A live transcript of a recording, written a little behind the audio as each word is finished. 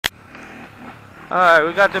Alright,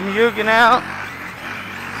 we got the Mugen out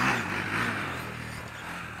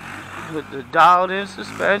with the dialed in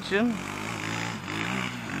suspension.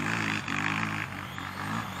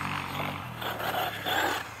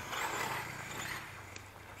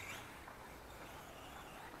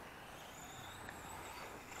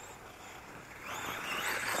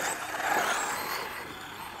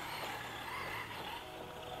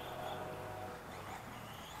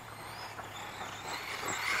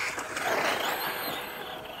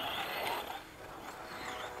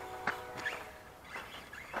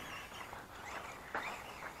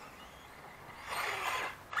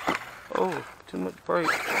 Oh, too much brake.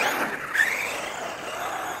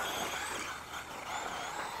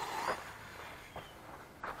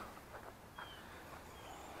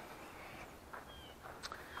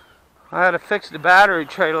 I had to fix the battery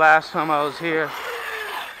tray last time I was here.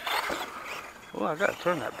 Oh, I gotta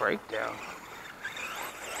turn that brake down.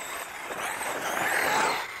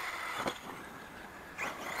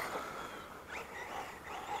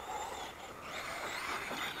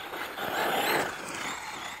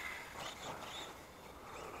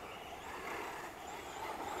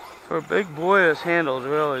 For a big boy, this handle's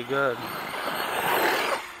really good.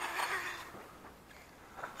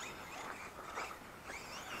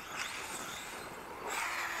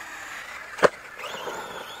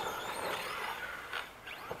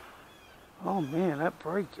 Oh man, that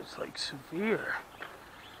brake is like severe.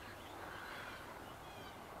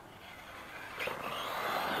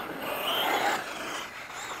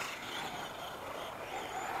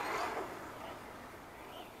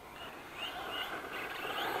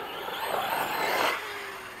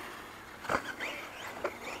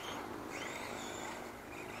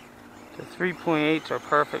 The 3.8s are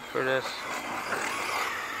perfect for this.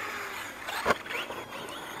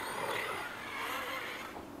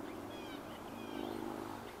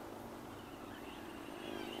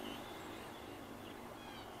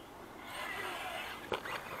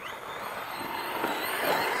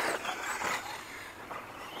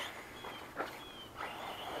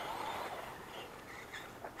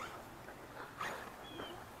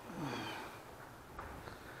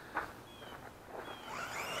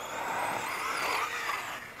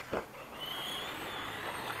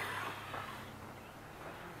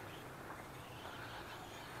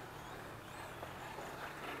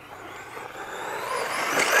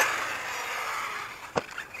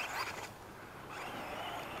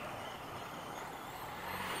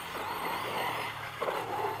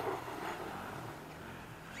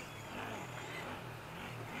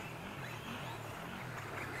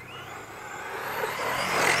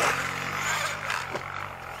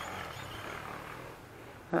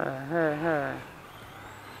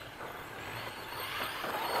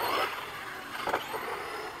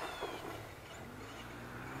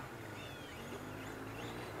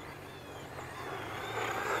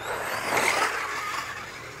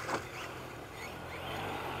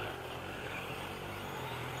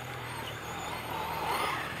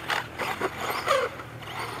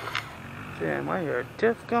 Damn, I hear a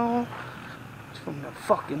diff going. It's from the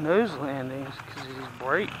fucking nose landings because of these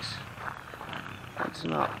brakes. That's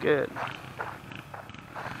not good.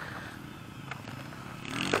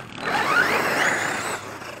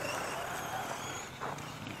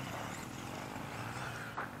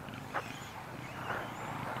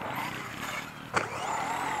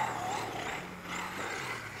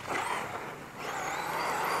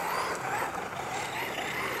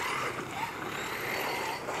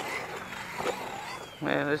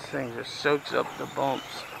 Man, this thing just soaks up the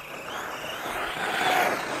bumps.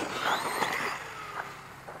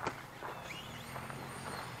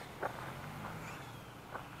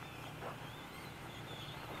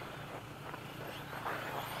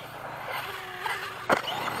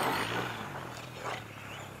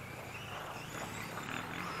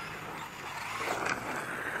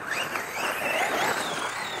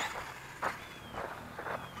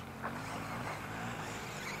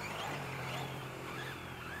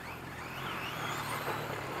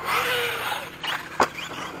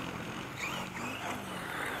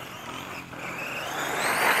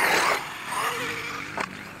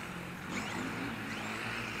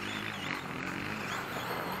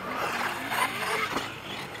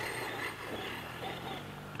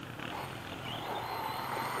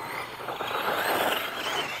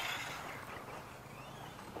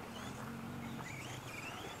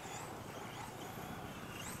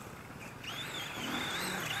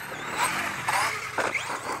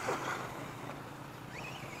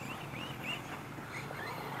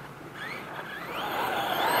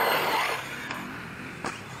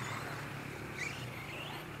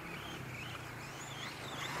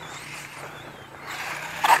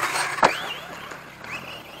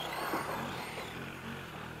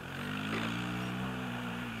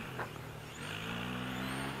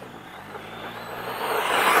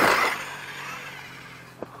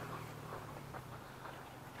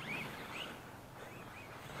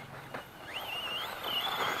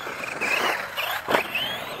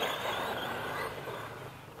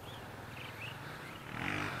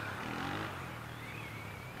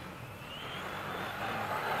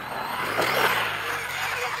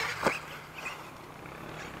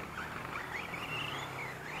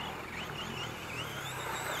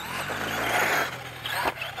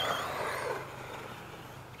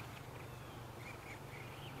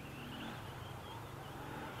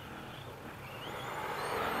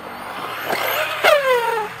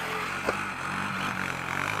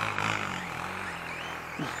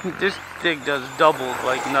 This thing does doubles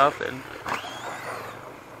like nothing.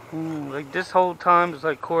 Like this whole time is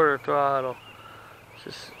like quarter throttle.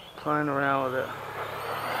 Just playing around with it.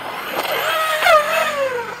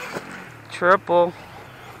 Triple.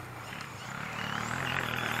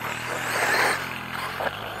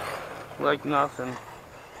 Like nothing.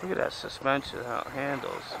 Look at that suspension, how it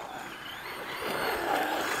handles.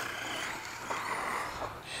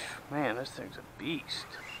 Man, this thing's a beast.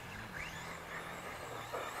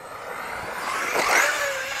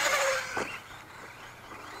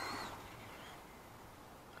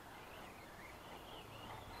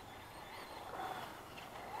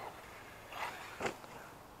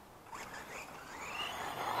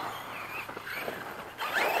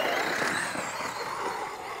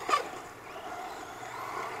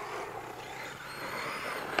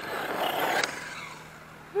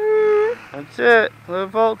 That's it, low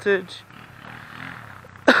voltage.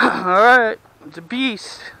 Alright, it's a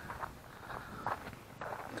beast.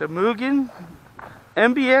 The Mugen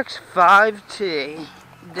MBX 5T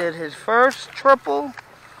did his first triple.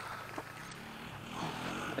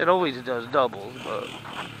 It always does doubles, but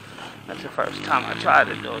that's the first time I tried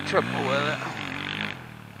to do a triple with it.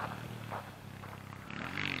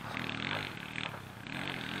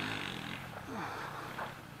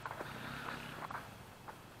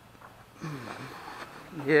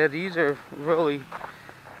 Yeah, these are really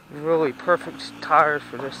perfect tires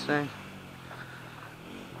for this thing.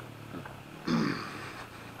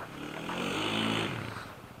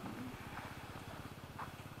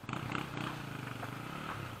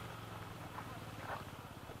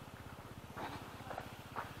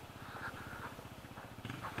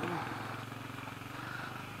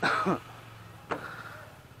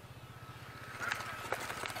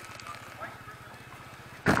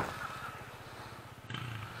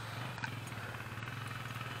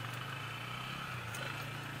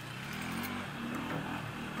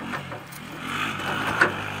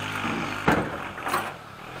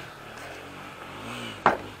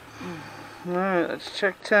 Alright, let's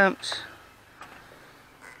check temps.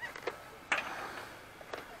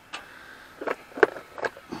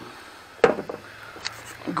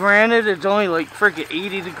 Granted, it's only like freaking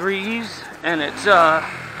 80 degrees, and it's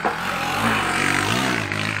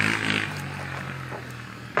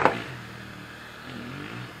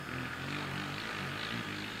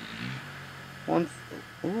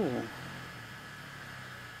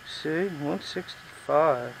see,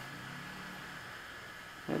 165.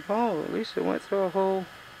 Oh, at least it went through a whole.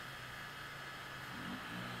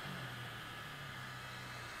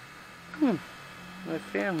 My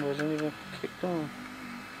fan wasn't even kicked on.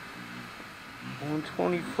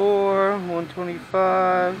 124,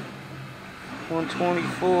 125,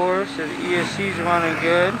 124. So the ESC's running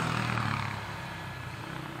good.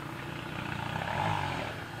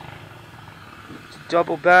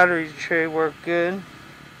 Double battery tray worked good.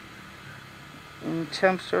 And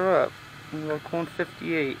temps are up. Like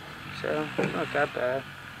 158, so it's not that bad.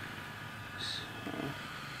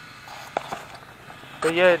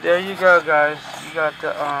 But yeah, there you go, guys. You got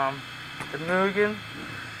the Mugen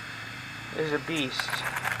is a beast.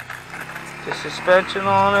 The suspension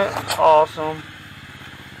on it, awesome.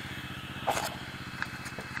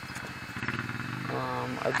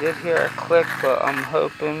 I did hear a click, but I'm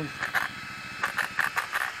hoping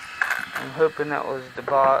that was the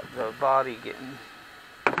body getting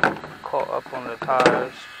caught up on the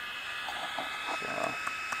tires. So,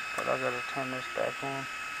 but I gotta turn this back on.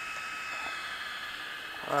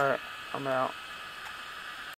 Alright, I'm out.